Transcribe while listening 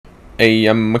Hey,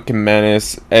 I'm Mickey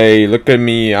Menace. Hey, look at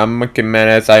me. I'm Mickey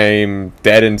Menace. I'm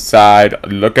dead inside.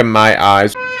 Look at my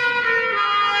eyes.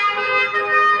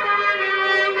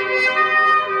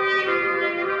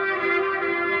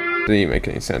 Didn't even make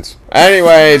any sense.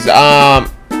 Anyways, hey,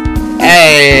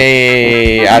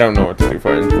 I don't know what to do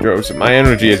for intros. My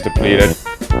energy is depleted.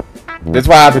 That's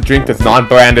why I have to drink this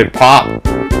non-branded pop.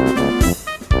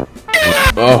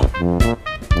 Oh,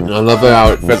 I love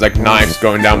how it feels like knives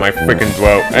going down my freaking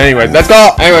throat. Anyways, let's go.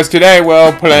 Anyways, today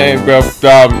we'll play. We're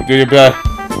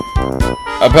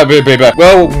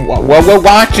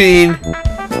watching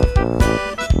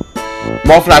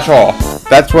more Flash Hall.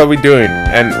 That's what we're doing.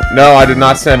 And no, I did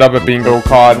not send up a bingo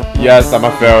card. Yes, I'm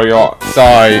a failure.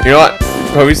 Sorry. You know what?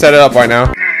 Can we set it up right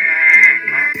now?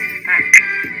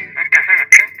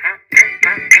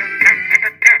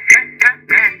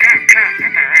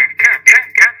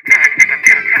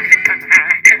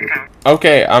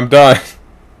 Okay, I'm done.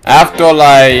 After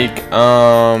like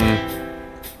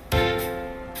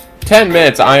 10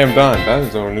 minutes, I am done. That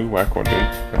is a new record, dude.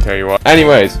 I tell you what.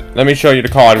 Anyways, let me show you the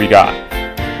card we got.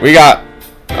 We got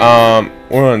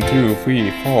 1, 2,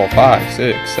 3, 4, 5,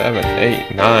 6, 7,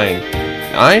 8, 9.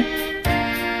 9?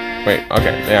 Wait,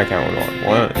 okay, maybe I count one.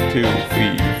 1, 2,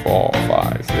 3, 4,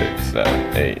 5, 6,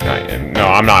 7, 8, 9. And no,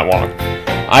 I'm not wrong.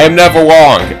 I am never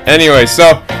wrong. Anyway,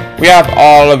 so we have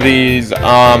all of these.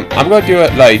 I'm gonna do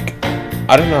it like,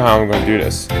 I don't know how I'm gonna do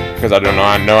this because I don't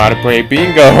know how to play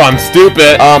bingo. I'm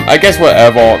stupid. I guess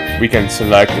whatever we can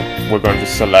select, we're going to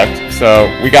select. So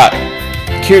we got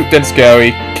cute then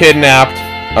scary, kidnapped,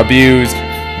 abused,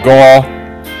 gore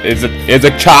is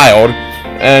a child,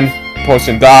 and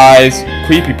person dies,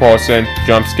 creepy person,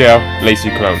 jump scare, lazy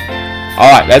clone.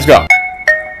 All right, let's go.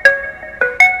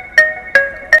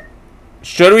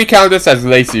 Should we count this as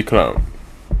lazy clone?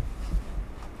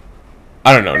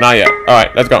 I don't know, not yet.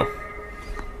 Alright, let's go.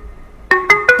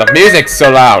 The music's so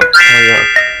loud. Oh, yeah.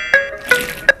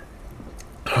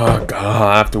 Oh, God,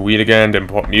 I have to weed again, then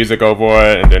put music over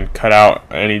it, and then cut out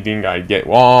anything I get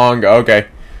wrong. Okay.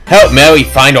 Help Mary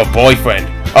find her boyfriend.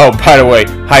 Oh, by the way,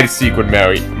 hide and seek with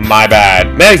Mary. My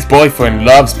bad. Mary's boyfriend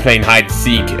loves playing hide and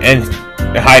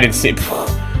seek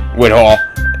with her.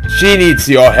 She needs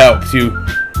your help to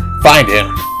find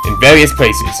him in various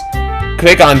places.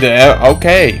 Click on the...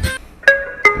 Okay.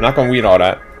 I'm not gonna read all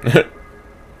that.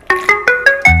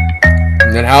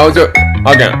 And then how is it?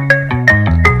 Okay.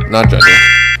 Not judging.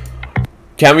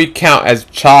 Can we count as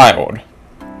child?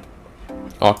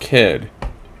 Or kid?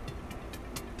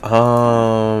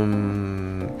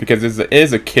 Because this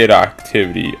is a kid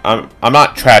activity. I'm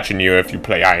not trashing you if you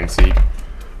play hide and seek.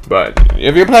 But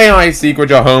if you're playing hide and seek with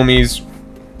your homies,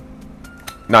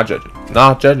 not judging.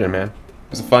 Not judging, man.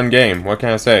 It's a fun game. What can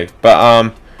I say?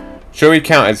 But should we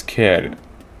count as kid?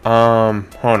 Hold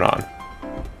on.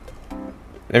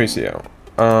 Let me see.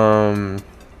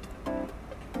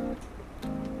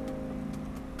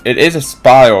 It is a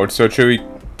spiral, so should we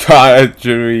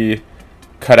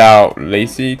cut out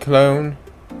lazy clone?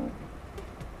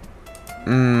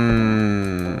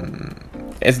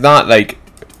 It's not like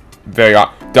very.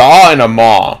 They're all in a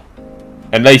mall,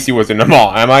 and Lacey was in the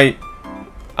mall. Am I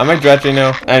dredging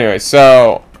now? Anyway,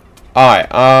 so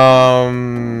alright.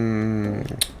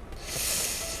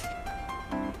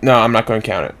 No, I'm not going to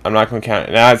count it. I'm not going to count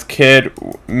it. Now, as kid,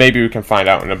 maybe we can find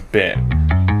out in a bit.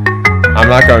 I'm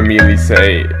not going to immediately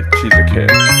say she's a kid.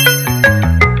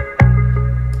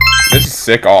 This is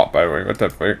sick art, by the way. What the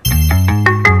fuck?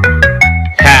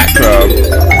 Hat Club.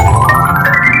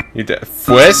 You did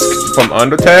Frisk from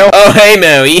Undertale? Oh, hey,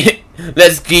 Mary.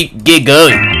 Let's get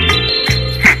going.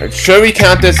 Should we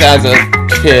count this as a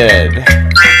kid?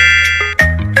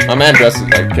 My man dresses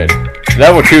like a kid.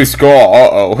 Level 2 score.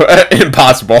 Uh-oh.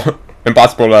 Impossible.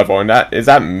 Impossible level. And is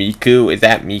that Miku? Is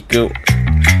that Miku?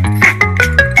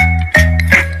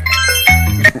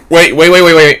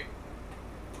 Wait.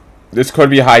 This could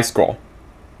be high school.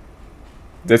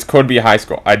 This could be high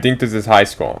school. I think this is high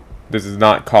school. This is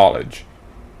not college.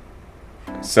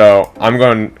 So, I'm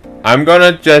gonna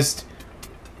just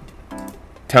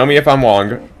tell me if I'm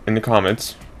wrong in the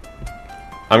comments.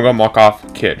 I'm gonna mark off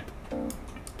kid.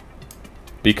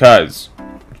 Because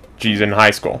she's in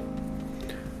high school.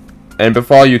 And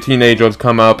before you teenagers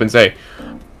come up and say,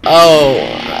 oh,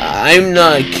 I'm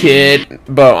not a kid.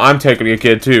 But I'm technically a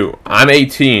kid too. I'm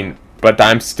 18, but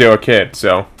I'm still a kid,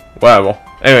 so whatever.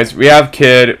 Anyways, we have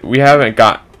kid. We haven't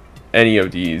got any of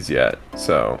these yet.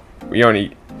 So we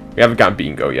haven't got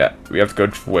bingo yet. We have to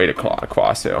go way to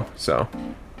Cross Hill. So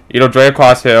either Dre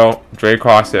Cross Hill, or Dre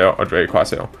Cross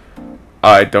Hill.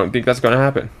 I don't think that's gonna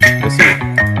happen. Let's see.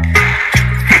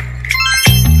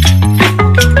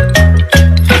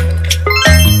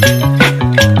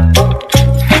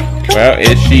 Where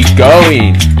is she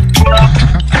going?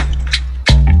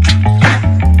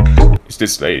 It's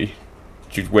this lady.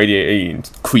 She's radiating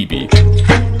creepy.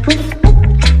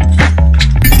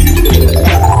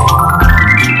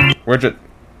 Where'd it?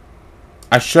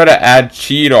 I should have added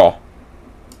Cheeto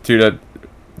to the.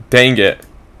 Dang it.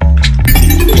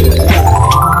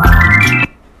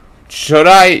 Should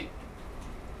I?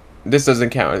 This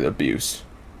doesn't count as abuse.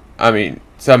 I mean,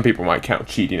 some people might count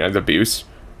cheating as abuse.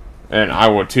 And I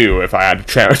would too if I had a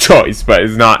choice, but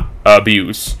it's not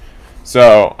abuse.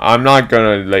 So, I'm not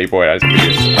gonna label it as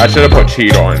abuse. I should have put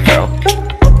Cheeto in though.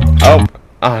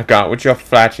 Oh god, what's your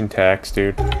flashing text,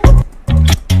 dude?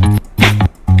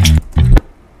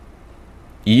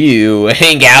 You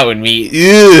hang out with me.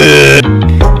 Ugh.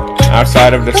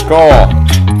 Outside of the skull.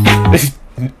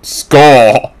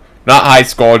 Skull. Not high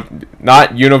school,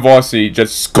 not university,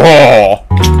 just skull.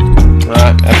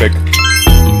 Epic.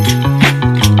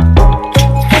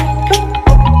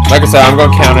 Like I said, I'm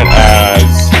gonna count it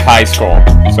as high school,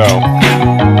 so.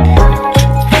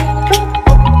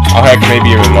 Oh heck,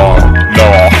 maybe even lower.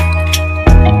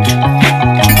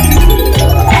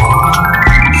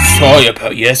 Sorry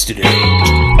about yesterday.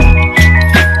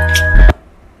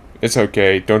 It's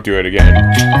okay, don't do it again.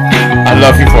 I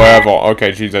love you forever.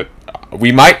 Okay, she's a.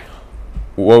 We might.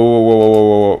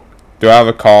 Whoa. Do I have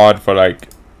a card for like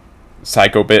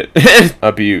psycho bit?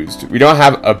 Abused. We don't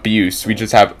have abuse, we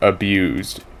just have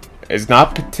abused. It's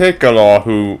not particular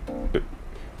who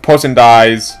person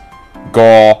dies,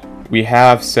 gore. We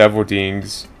have several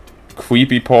things.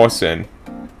 Creepy person.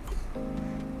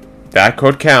 That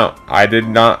could count. I did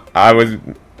not. I was.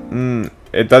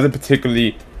 It doesn't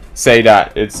particularly say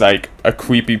that it's like a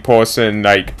creepy person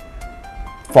like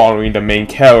following the main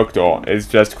character. It's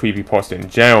just creepy person in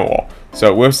general.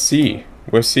 So we'll see.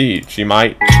 We'll see. She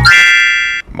might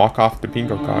mark off the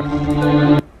bingo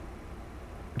card.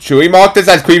 Should we mark this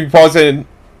as creepy person?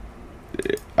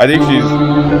 I think she's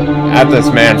at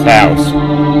this man's house.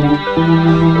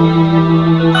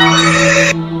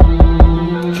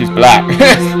 She's black.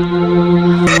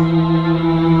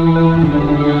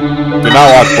 Do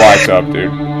not watch Blacks Up,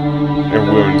 dude. It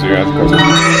ruins you as a person.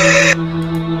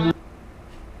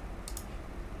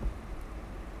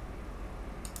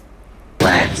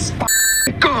 Let's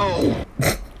go.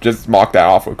 Just mark that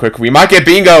off real quick. We might get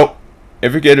bingo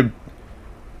if we get a.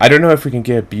 I don't know if we can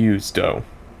get abused though.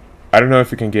 I don't know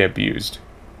if we can get abused.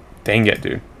 Dang it,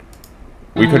 dude.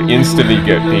 We could instantly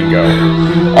get bingo.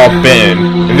 Or Ben,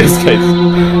 in this case.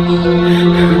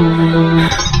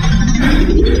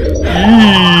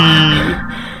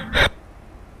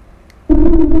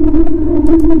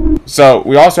 So,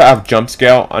 we also have jump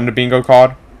scale on the bingo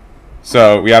card.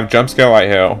 So, we have jump scale right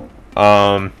here.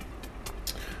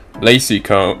 Lacey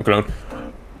clone.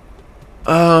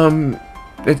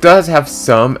 It does have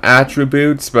some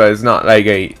attributes, but it's not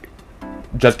like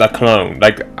just a clone.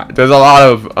 Like, there's a lot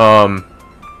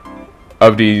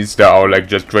of these that are like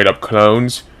just straight up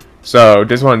clones. So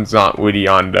this one's not really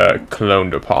on the clone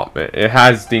department. It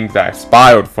has things that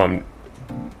inspired from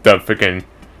the freaking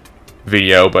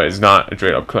video, but it's not a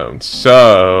straight up clone.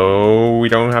 So we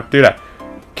don't have to do that.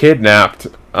 Kidnapped.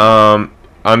 I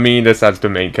mean this as the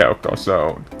main character,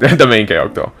 so the main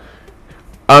character.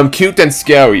 Cute and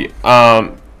scary.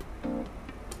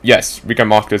 Yes, we can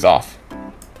mark this off.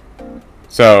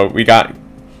 So we got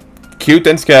cute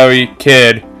and scary,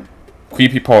 kid,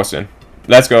 creepy person.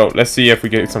 Let's go. Let's see if we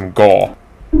get some gore.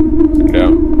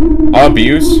 No.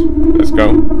 Abuse. Let's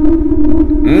go.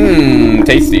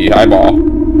 Tasty. Eyeball.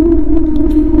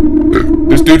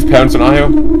 This dude's parents in Ohio.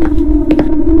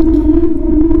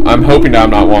 I'm hoping that I'm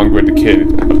not wrong with the kid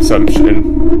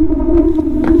assumption.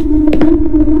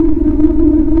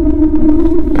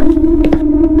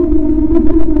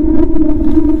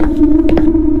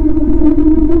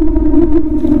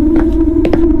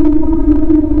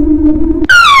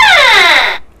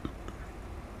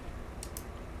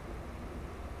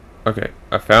 Okay,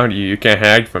 I found you. You can't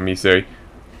hide from me, sir.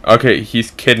 Okay,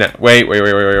 he's kidnapped. Wait. We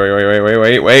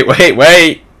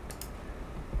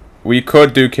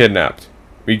could do kidnapped.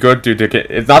 We could do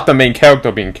the it's not the main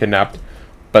character being kidnapped,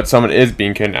 but someone is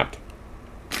being kidnapped.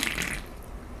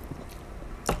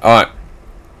 Alright.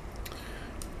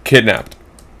 Kidnapped.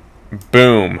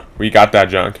 Boom. We got that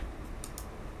junk.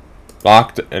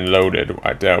 Locked and loaded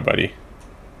right there, buddy.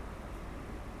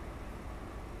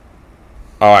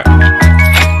 Alright.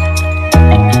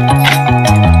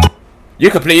 You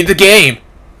completed the game!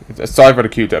 Sorry for the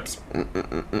Q-tips.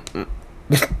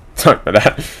 Sorry for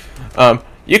that.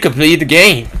 You completed the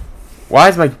game! Why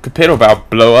is my computer about to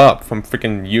blow up from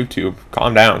freaking YouTube?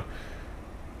 Calm down.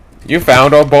 You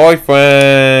found our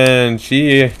boyfriend!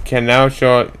 She can now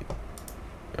show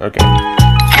Okay.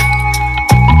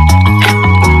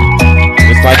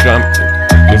 This might count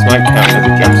as a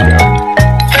jump scare.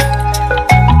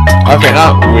 Okay,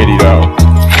 not witty though.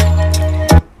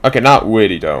 Okay, not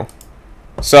witty though.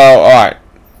 So, alright.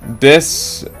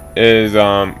 This is,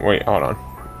 wait, hold on.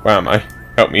 Where am I?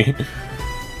 Help me.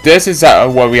 This is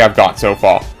what we have got so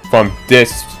far from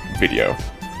this video.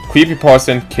 Creepy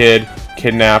person, kid,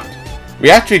 kidnapped. We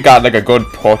actually got like a good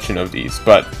portion of these,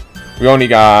 but we only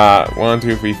got 1,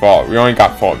 2, 3, 4. We only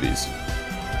got 4 of these,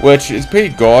 which is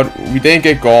pretty good. We didn't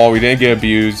get gore. We didn't get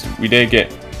abused. We didn't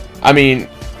get. I mean,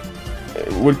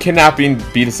 would kidnapping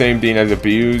be the same thing as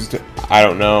abused? I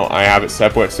don't know. I have it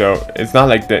separate, so it's not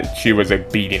like that she was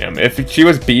like beating him. If she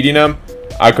was beating him,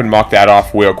 I could mark that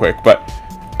off real quick. But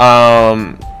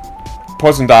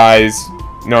person dies,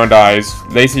 no one dies.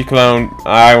 Lazy clone.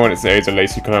 I wouldn't say it's a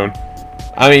lazy clone.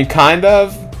 I mean, kind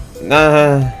of.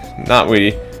 Nah, not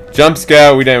really. Jump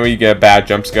scare. We didn't really get a bad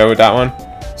jump scare with that one.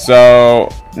 So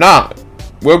nah,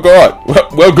 we're good.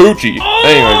 We're Gucci.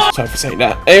 Anyways, sorry for saying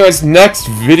that. Anyways, next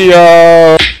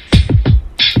video.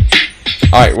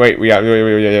 Alright, wait, we have to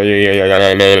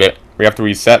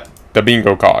reset the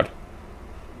bingo card.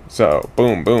 So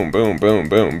boom, boom, boom, boom,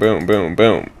 boom, boom, boom,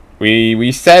 boom. We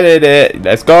resetted it.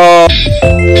 Let's go.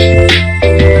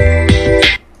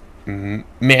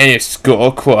 Man, your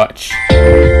skull clutch.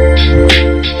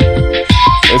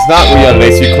 It's not really a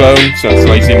lazy clone, so it's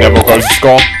lazy never goes to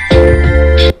skull.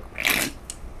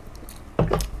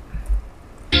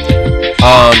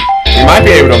 We might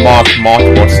be able to mark more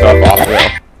stuff off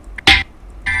there.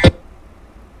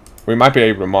 We might be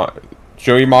able to mark.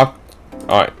 Should we mark?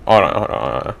 Alright, hold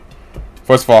on.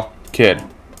 First of all, kid.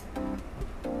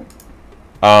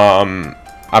 I'm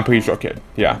pretty sure kid.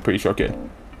 Yeah, pretty sure kid.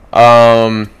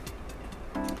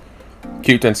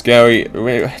 Cute and scary.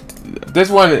 This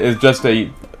one is just a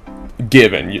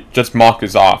given. You just mark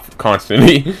this off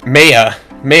constantly. Maya,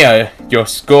 your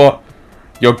score,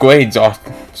 your grades are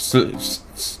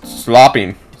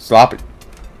slipping.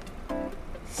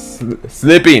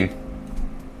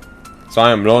 So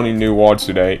I am learning new words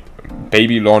today.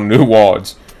 Baby, learn new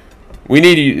words. We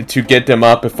need you to get them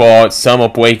up before summer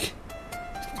break.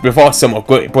 Let's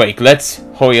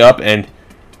hurry up and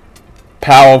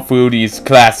power through these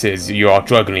classes you are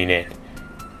struggling in.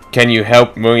 Can you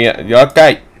help Maria?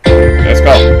 Okay, let's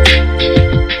go.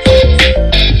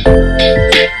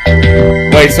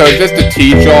 Wait, so is this the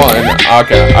teacher? And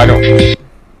okay, I don't.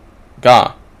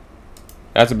 God,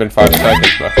 that's been 5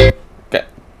 seconds, but okay.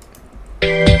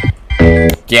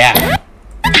 Yeah.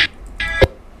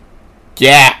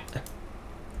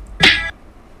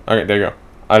 Okay, there you go.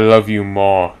 I love you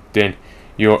more than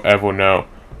you'll ever know.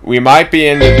 We might be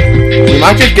in the. We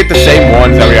might just get the same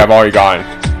ones that we have already gotten.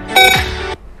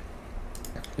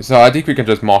 So I think we can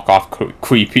just mark off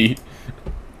creepy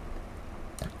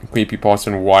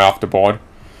person right off the board.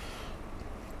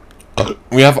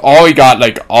 We have already got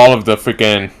like all of the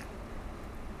freaking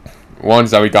ones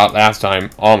that we got last time,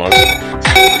 almost.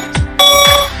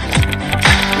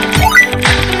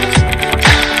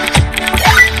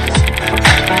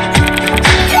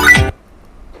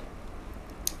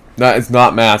 That is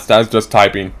not math, that is just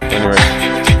typing. Anyway.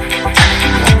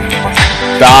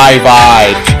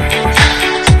 Divide.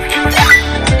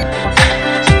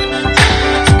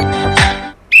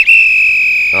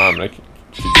 Like,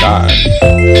 she died.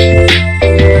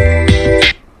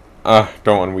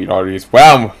 Don't want to read all these.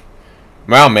 Well,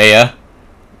 Maya.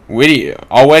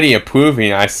 Already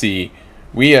approving, I see.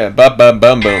 Boom.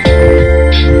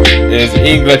 Is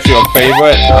English your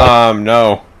favorite?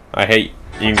 No. I hate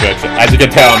English. As you can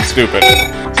tell, I'm stupid.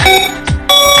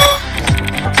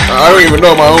 I don't even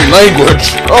know my own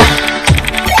language. Oh.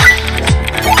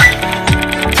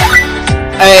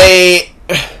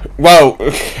 Whoa.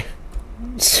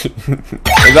 Is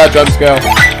that jump scale?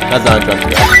 That's not a jump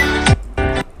scale.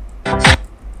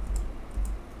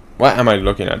 What am I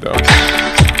looking at though?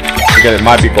 Because it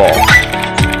might be gold.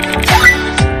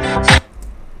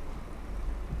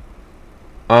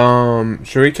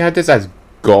 Should we count this as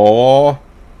goal?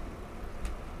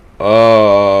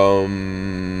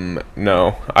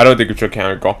 No. I don't think we should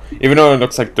count it goal. Even though it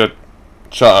looks like the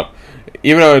shut up.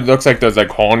 Even though it looks like there's like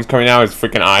horns coming out as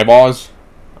freaking eyeballs.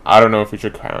 I don't know if we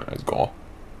should count it as goal.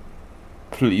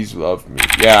 Please love me.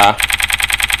 Yeah.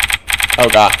 Oh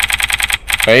god.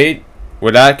 Wait.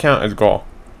 Would that count as goal?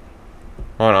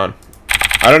 Hold on.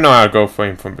 I don't know how to go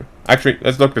frame from. Actually,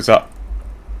 let's look this up.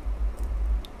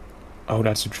 Oh,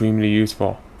 that's extremely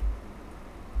useful.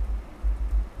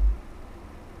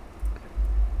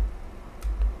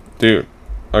 Dude.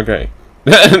 Okay.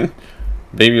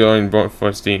 Baby only brought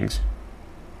 4 stings.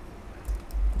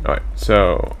 Alright,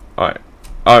 so. Alright.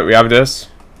 Alright, we have this.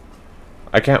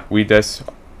 I can't read this.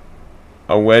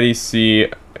 Already see.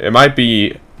 It might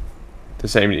be the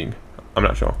same thing. I'm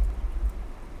not sure.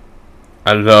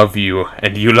 I love you,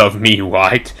 and you love me,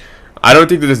 right? I don't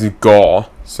think this is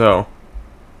Gaul, so.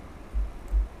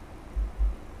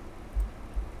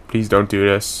 Please don't do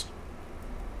this.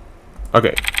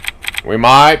 Okay. We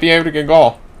might be able to get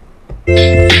Gaul.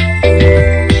 I'm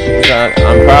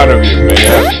proud of you,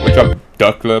 man. What's up,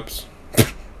 duck lips?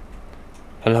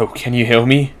 Hello, can you hear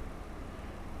me?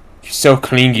 You're so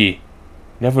clingy.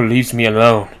 Never leaves me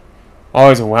alone.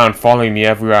 Always around, following me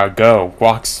everywhere I go.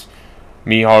 Walks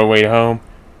me all the way home.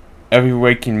 Every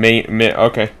waking minute.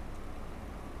 Okay.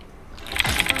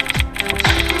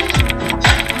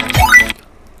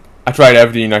 I tried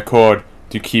everything I could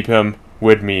to keep him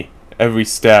with me. Every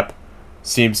step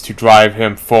seems to drive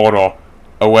him further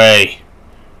away.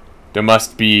 There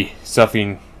must be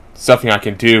something I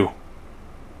can do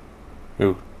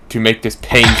to make this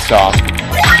pain stop.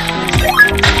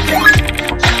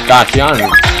 Gosh, Jan,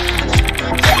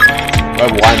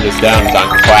 I'll wind this down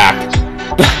on crack.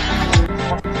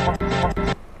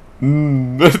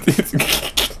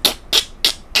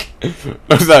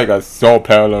 Looks like a soul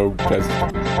parallel test.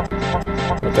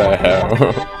 What the hell?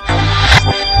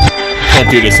 Can't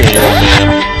do this anymore,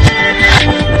 man.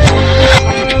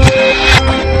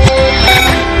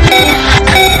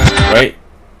 Wait,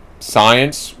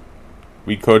 science?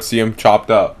 We could see him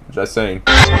chopped up. Just saying.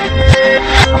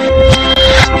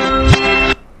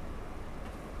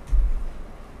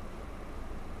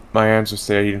 My hands are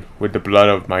stained with the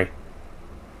blood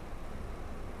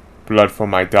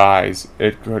from my dyes.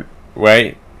 It could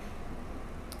wait.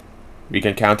 We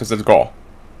can count this as a goal.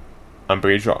 I'm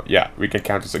pretty sure. Yeah, we can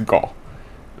count this as a goal.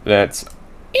 Let's.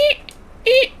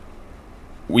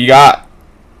 We got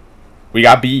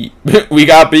B. We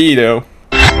got B though.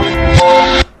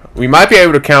 We might be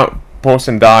able to count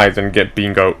person dies and get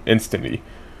bingo instantly.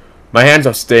 My hands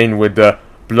are stained with the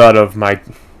blood of my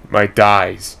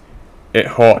dyes. It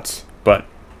hurts, but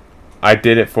I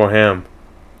did it for him.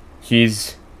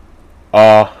 He's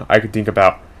all I could think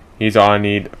about. He's all I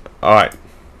need. Alright.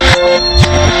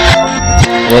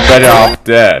 We're better off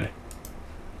dead.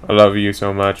 I love you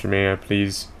so much, man.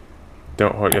 Please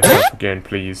don't hurt yourself again,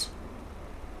 please.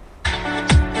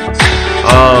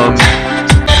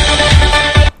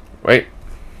 Wait.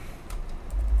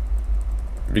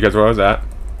 Because where was that?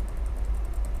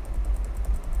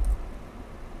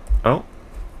 Oh.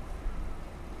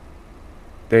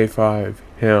 Day 5.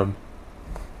 Him.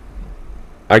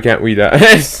 I can't read that.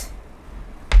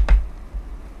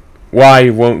 Why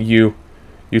won't you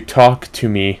talk to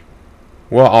me?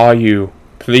 Where are you?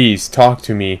 Please talk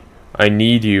to me. I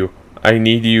need you. I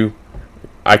need you.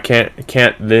 I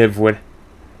can't live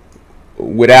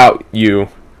without you.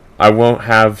 I won't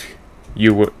have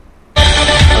you. Okay.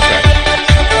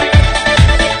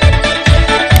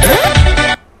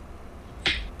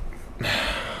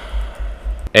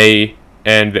 A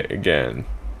and again.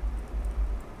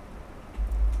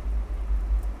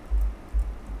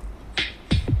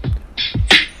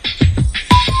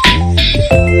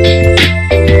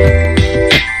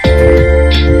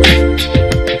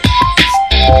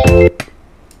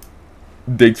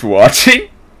 Thanks for watching.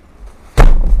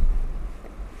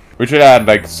 We should add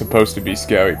like supposed to be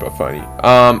scary but funny.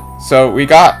 So we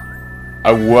got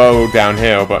a whoa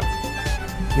downhill, but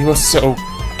we were so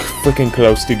freaking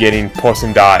close to getting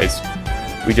person dies.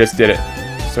 We just did it,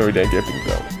 so we didn't get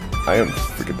bingo. I am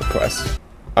freaking depressed.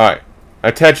 Alright,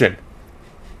 attention.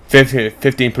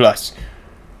 15 plus.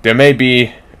 There may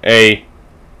be a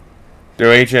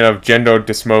duration of gender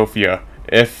dysmorphia.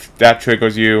 If that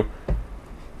triggers you,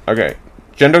 okay.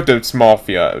 Gender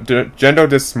dysmorphia. Gender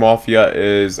dysmorphia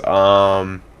is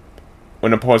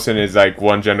when a person is like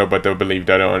one gender but they believe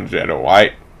they're the other gender,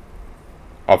 right?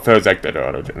 Or feels like they're the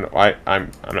other gender, right? I'm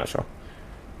not sure.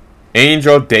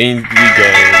 Angel Daisy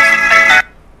Games.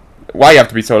 Why you have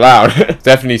to be so loud?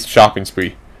 Stephanie's shopping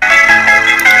spree.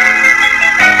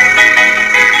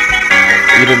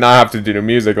 You did not have to do the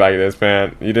music like this,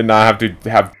 man. You did not have to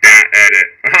have that edit.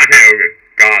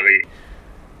 Golly.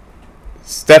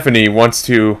 Stephanie wants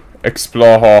to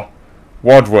explore her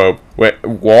wardrobe. Wait,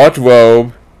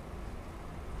 wardrobe?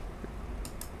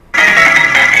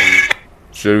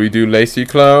 Should we do Lacey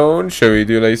Clone? Should we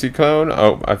do Lacey Clone?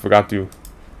 Oh, I forgot to.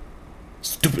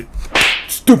 Stupid.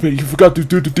 Stupid, you forgot to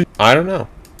do the thing. I don't know.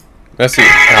 Let's see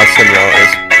how similar it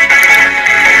is.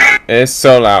 It's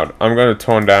so loud. I'm gonna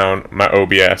tone down my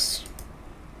OBS.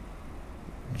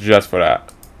 Just for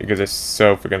that. Because it's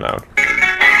so freaking loud.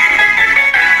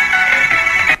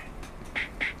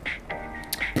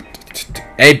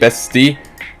 Hey, bestie.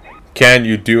 Can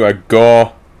you do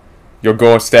your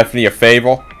girl Stephanie a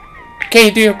favor? Can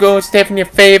you do your girl Stephanie a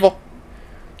favor?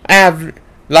 I have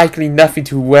likely nothing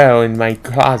to wear in my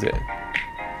closet.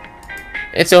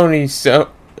 It's all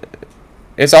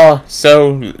so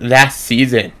last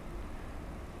season.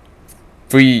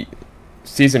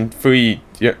 Season 3.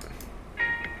 Yeah.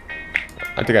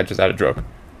 I think I just had a joke.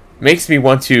 Makes me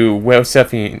want to wear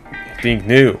something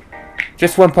new.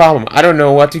 Just one problem. I don't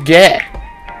know what to get.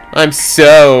 I'm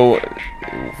so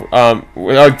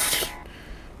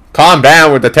calm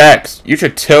down with the text. You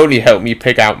should totally help me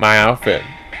pick out my outfit.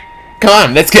 Come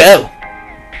on, let's go.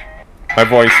 My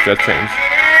voice just changed.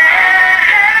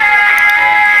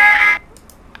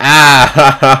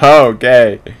 Ah,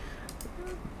 okay.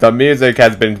 The music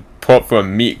has been put for a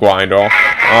meat grinder.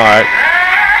 Alright.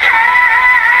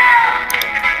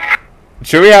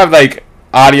 Should we have like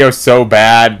audio so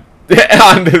bad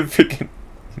on the freaking...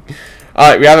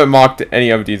 Alright, we haven't marked any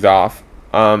of these off.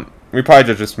 We probably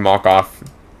should just mark off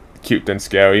cute and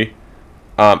scary.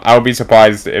 I would be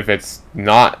surprised if it's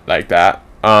not like that.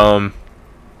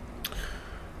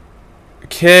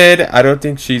 Kid, I don't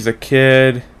think she's a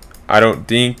kid. I don't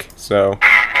think so.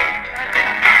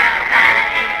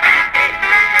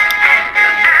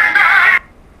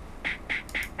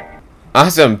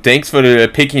 Awesome, thanks for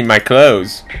picking my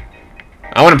clothes.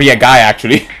 I want to be a guy,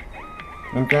 actually.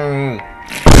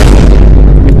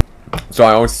 So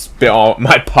I always spit all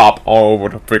my pop all over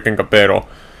the freaking computer.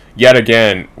 Yet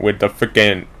again, with the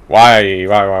freaking... Why?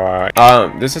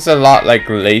 This is a lot like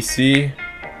Lacey.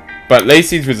 But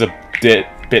Lacey's was a bit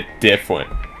different.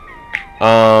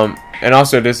 And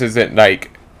also this isn't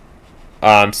like...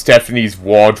 Stephanie's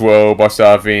wardrobe or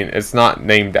something. It's not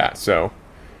named that, so...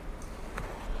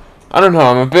 I don't know,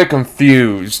 I'm a bit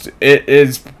confused. It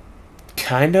is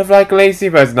kind of like Lacey,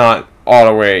 but it's not all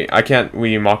the way. I can't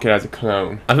really mark it as a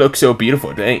clone. I look so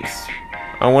beautiful, thanks.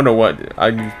 I wonder what...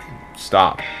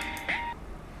 Stop.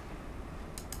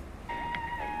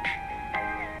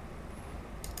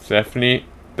 Stephanie,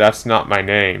 that's not my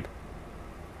name.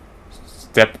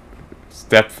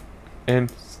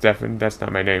 Stephen, that's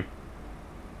not my name.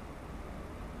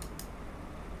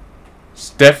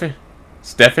 Stephanie?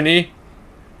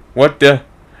 What the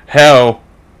hell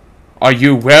are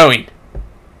you wearing?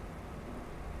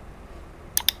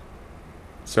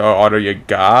 So, are you a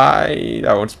guy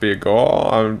that wants to be a girl?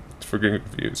 I'm freaking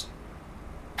confused.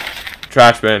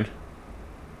 Trash bin.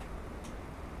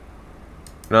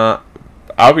 Nah,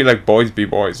 I'll be like boys be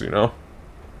boys, you know?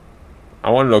 I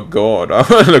want to look good. I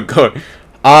want to look good.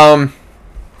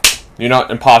 You know,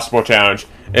 impossible challenge.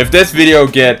 If this video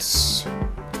gets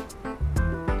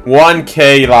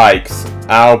 1K likes,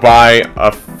 I'll buy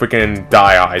a freaking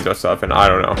dye eyes or something. I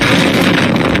don't know.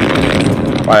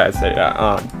 Why did I say that?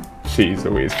 Jeez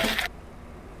Louise.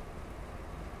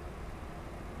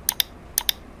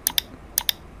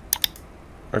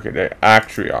 Okay, they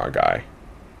actually are a guy.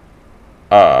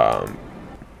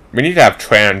 We need to have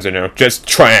trans in there. Just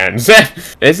trans.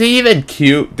 Is he even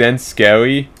cute then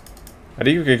scary? I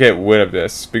think we could get rid of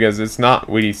this because it's not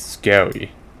really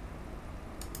scary.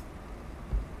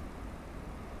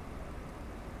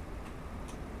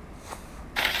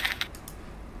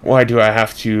 Why do I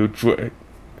have to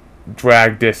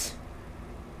drag this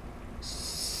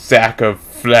sack of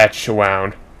flesh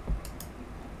around?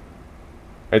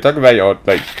 Are you talking about your,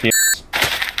 like, penis?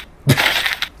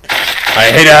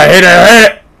 I hate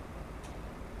it!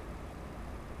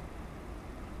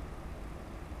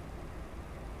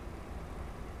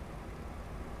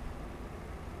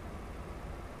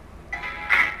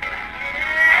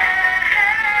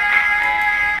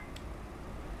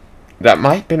 That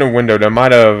might have been a window. That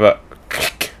might have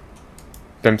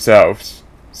themselves.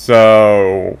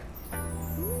 So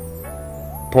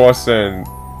person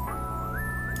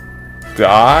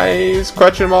dies?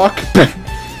 Question mark.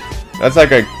 That's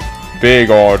like a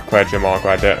big old question mark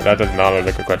right there. That does not look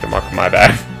like a question mark. My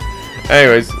bad.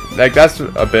 Anyways, like that's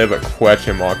a bit of a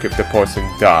question mark if the person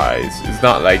dies. It's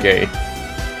not like a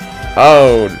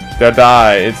they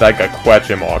die. It's like a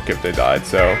question mark if they died.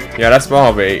 So yeah, that's more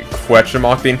of a question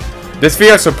mark thing. This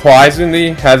video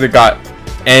surprisingly hasn't got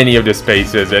any of the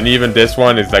spaces, and even this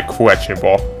one is like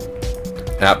questionable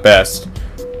at best.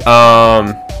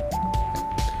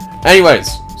 Anyways,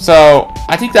 so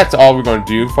I think that's all we're gonna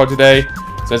do for today,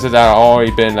 since it's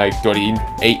already been like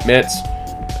 38 minutes,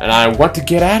 and I want to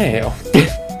get out of here.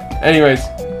 Anyways,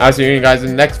 I'll see you guys in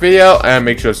the next video, and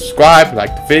make sure to subscribe,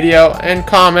 like the video, and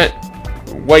comment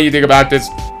what you think about this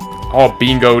whole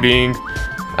bingo ding.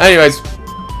 Anyways,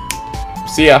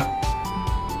 see ya.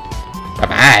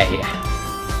 Bye-bye.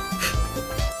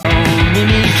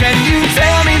 Can you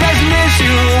tell me that you miss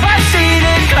you? I've seen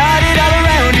it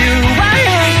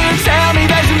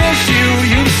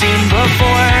seen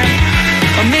before?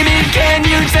 Or maybe can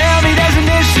you tell